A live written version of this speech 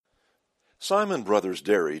Simon Brothers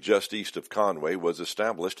Dairy, just east of Conway, was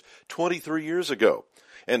established 23 years ago,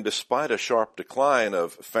 and despite a sharp decline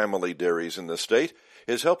of family dairies in the state,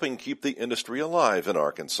 is helping keep the industry alive in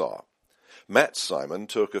Arkansas. Matt Simon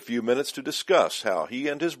took a few minutes to discuss how he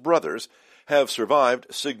and his brothers have survived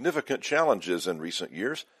significant challenges in recent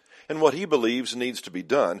years and what he believes needs to be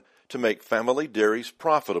done to make family dairies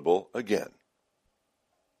profitable again.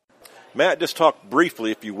 Matt, just talk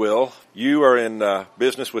briefly, if you will. You are in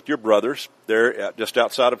business with your brothers. They're just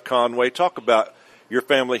outside of Conway. Talk about your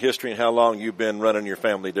family history and how long you've been running your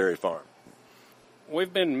family dairy farm.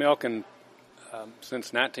 We've been milking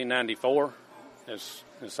since 1994 as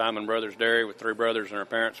Simon Brothers Dairy, with three brothers and our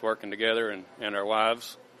parents working together and our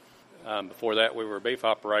wives. Before that, we were a beef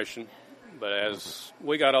operation. But as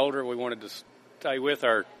we got older, we wanted to stay with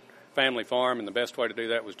our family farm, and the best way to do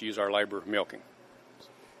that was to use our labor milking.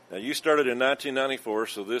 Now, you started in 1994,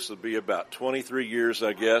 so this would be about 23 years,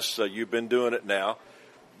 I guess. You've been doing it now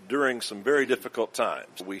during some very difficult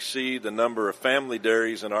times. We see the number of family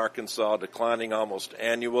dairies in Arkansas declining almost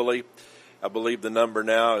annually. I believe the number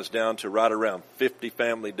now is down to right around 50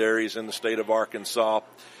 family dairies in the state of Arkansas.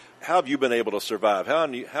 How have you been able to survive? How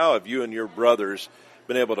have you and your brothers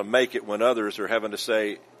been able to make it when others are having to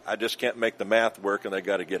say, I just can't make the math work and they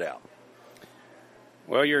got to get out?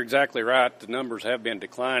 Well, you're exactly right. The numbers have been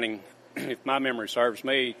declining. If my memory serves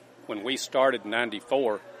me, when we started in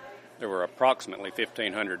 94, there were approximately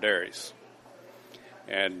 1,500 dairies.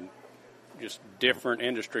 And just different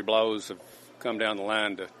industry blows have come down the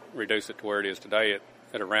line to reduce it to where it is today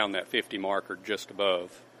at around that 50 mark or just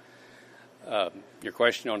above. Your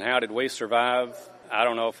question on how did we survive, I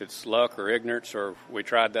don't know if it's luck or ignorance or we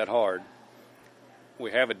tried that hard.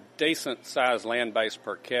 We have a decent-sized land base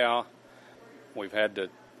per cow. We've had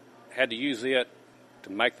to use it to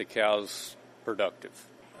make the cows productive.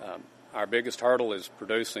 Our biggest hurdle is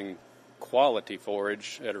producing quality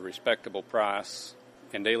forage at a respectable price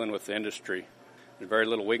and dealing with the industry. There's very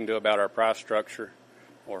little we can do about our price structure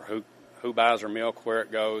or who buys our milk, where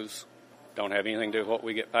it goes. Don't have anything to do with what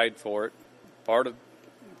we get paid for it. Part of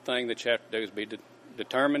the thing that you have to do is be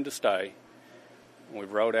determined to stay.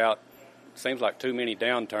 We've rode out, seems like too many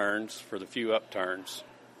downturns for the few upturns.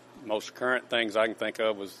 Most current things I can think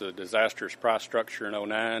of was the disastrous price structure in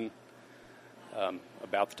 2009.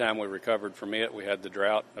 About the time we recovered from it, we had the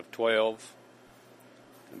drought of 12.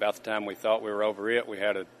 About the time we thought we were over it, we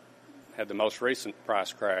had the most recent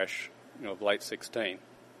price crash, of late 16.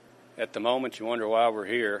 At the moment, you wonder why we're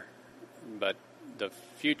here, but the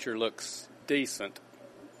future looks decent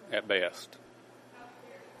at best.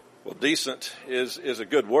 Well, decent is a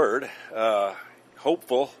good word.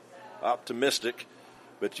 Hopeful, optimistic.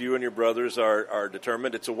 But you and your brothers are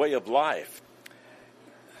determined. It's a way of life.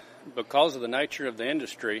 Because of the nature of the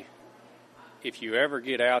industry, if you ever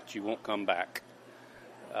get out, you won't come back.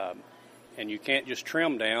 And you can't just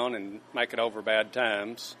trim down and make it over bad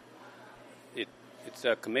times. It's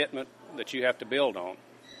a commitment that you have to build on.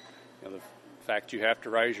 The fact you have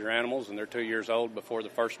to raise your animals and they're 2 years old before the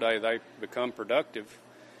first day they become productive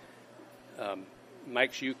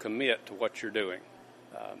makes you commit to what you're doing.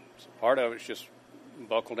 So part of it's just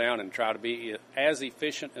buckle down and try to be as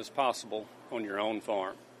efficient as possible on your own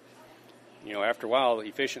farm. After a while, the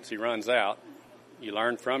efficiency runs out. You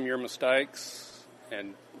learn from your mistakes,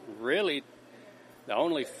 and really the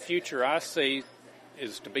only future I see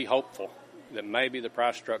is to be hopeful that maybe the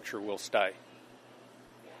price structure will stay.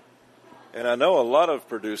 And I know a lot of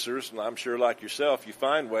producers, and I'm sure like yourself, you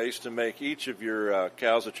find ways to make each of your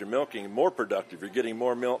cows that you're milking more productive. You're getting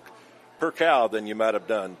more milk per cow than you might have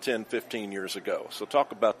done 10, 15 years ago. So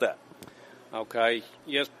talk about that. Okay.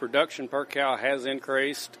 Yes, production per cow has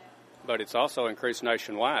increased, but it's also increased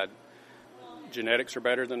nationwide. Genetics are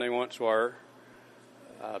better than they once were.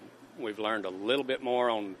 We've learned a little bit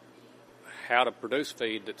more on how to produce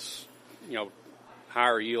feed that's,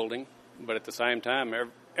 higher yielding. But at the same time,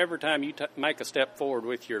 every time you make a step forward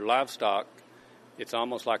with your livestock, it's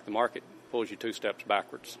almost like the market pulls you 2 steps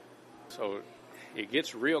backwards. So it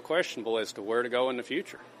gets real questionable as to where to go in the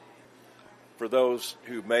future. For those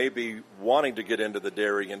who may be wanting to get into the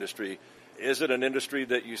dairy industry, is it an industry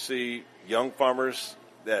that you see young farmers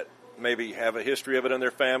that maybe have a history of it in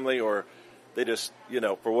their family, or they just,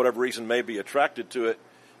 for whatever reason may be attracted to it?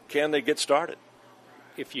 Can they get started?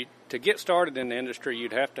 To get started in the industry,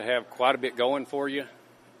 you'd have to have quite a bit going for you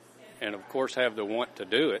and, of course, have the want to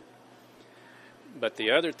do it. But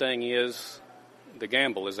the other thing is the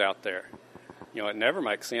gamble is out there. It never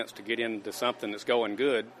makes sense to get into something that's going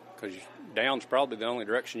good because down's probably the only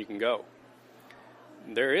direction you can go.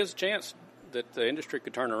 There is a chance that the industry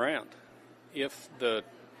could turn around if the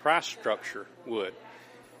price structure would.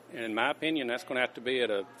 And in my opinion, that's going to have to be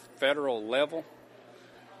at a federal level,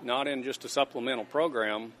 not in just a supplemental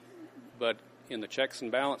program, but in the checks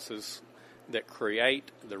and balances that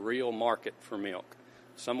create the real market for milk.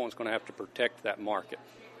 Someone's going to have to protect that market.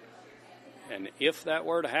 And if that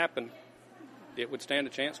were to happen, it would stand a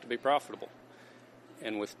chance to be profitable.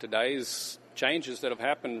 And with today's changes that have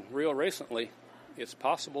happened real recently, it's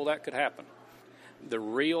possible that could happen. The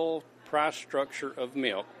real price structure of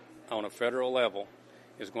milk on a federal level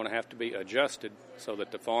is going to have to be adjusted so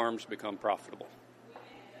that the farms become profitable.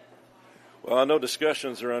 Well, I know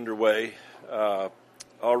discussions are underway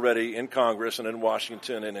already in Congress and in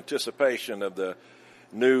Washington in anticipation of the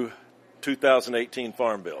new 2018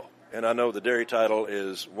 Farm Bill. And I know the dairy title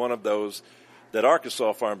is one of those that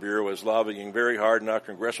Arkansas Farm Bureau is lobbying very hard in our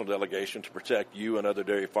congressional delegation to protect you and other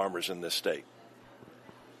dairy farmers in this state.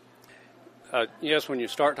 Yes, when you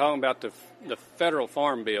start talking about the federal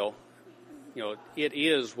farm bill, it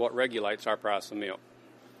is what regulates our price of milk.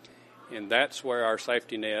 And that's where our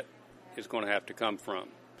safety net is going to have to come from.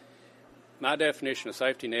 My definition of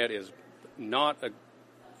safety net is not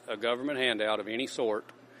a government handout of any sort.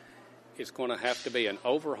 It's going to have to be an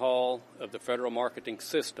overhaul of the federal marketing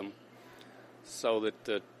system so that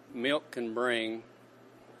the milk can bring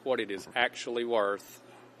what it is actually worth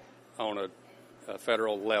on a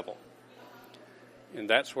federal level. And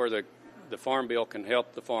that's where the Farm Bill can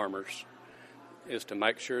help the farmers, is to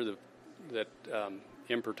make sure that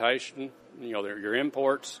importation, your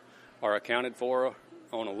imports are accounted for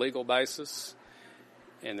on a legal basis,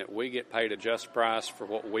 and that we get paid a just price for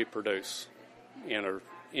what we produce in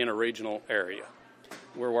a regional area.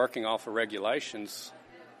 We're working off of regulations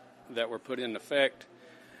that were put in effect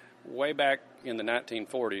way back in the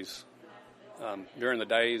 1940s, during the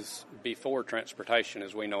days before transportation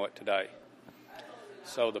as we know it today.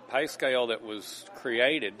 So the pay scale that was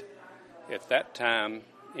created at that time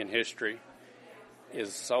in history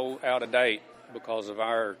is so out of date because of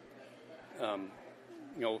our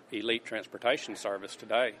elite transportation service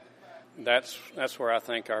today. That's where I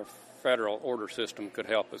think our federal order system could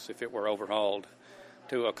help us if it were overhauled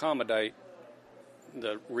to accommodate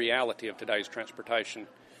the reality of today's transportation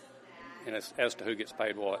and as to who gets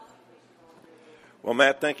paid what. Well,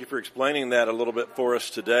 Matt, thank you for explaining that a little bit for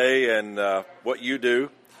us today and what you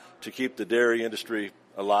do to keep the dairy industry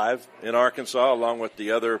alive in Arkansas, along with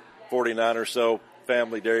the other 49 or so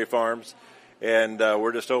family dairy farms. And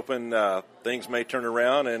we're just hoping things may turn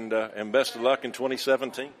around, and best of luck in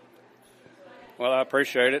 2017. Well, I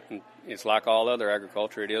appreciate it. And it's like all other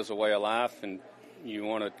agriculture. It is a way of life, and you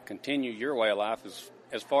want to continue your way of life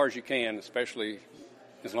as far as you can, especially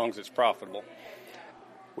as long as it's profitable.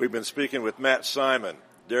 We've been speaking with Matt Simon,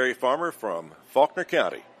 dairy farmer from Faulkner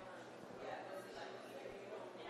County.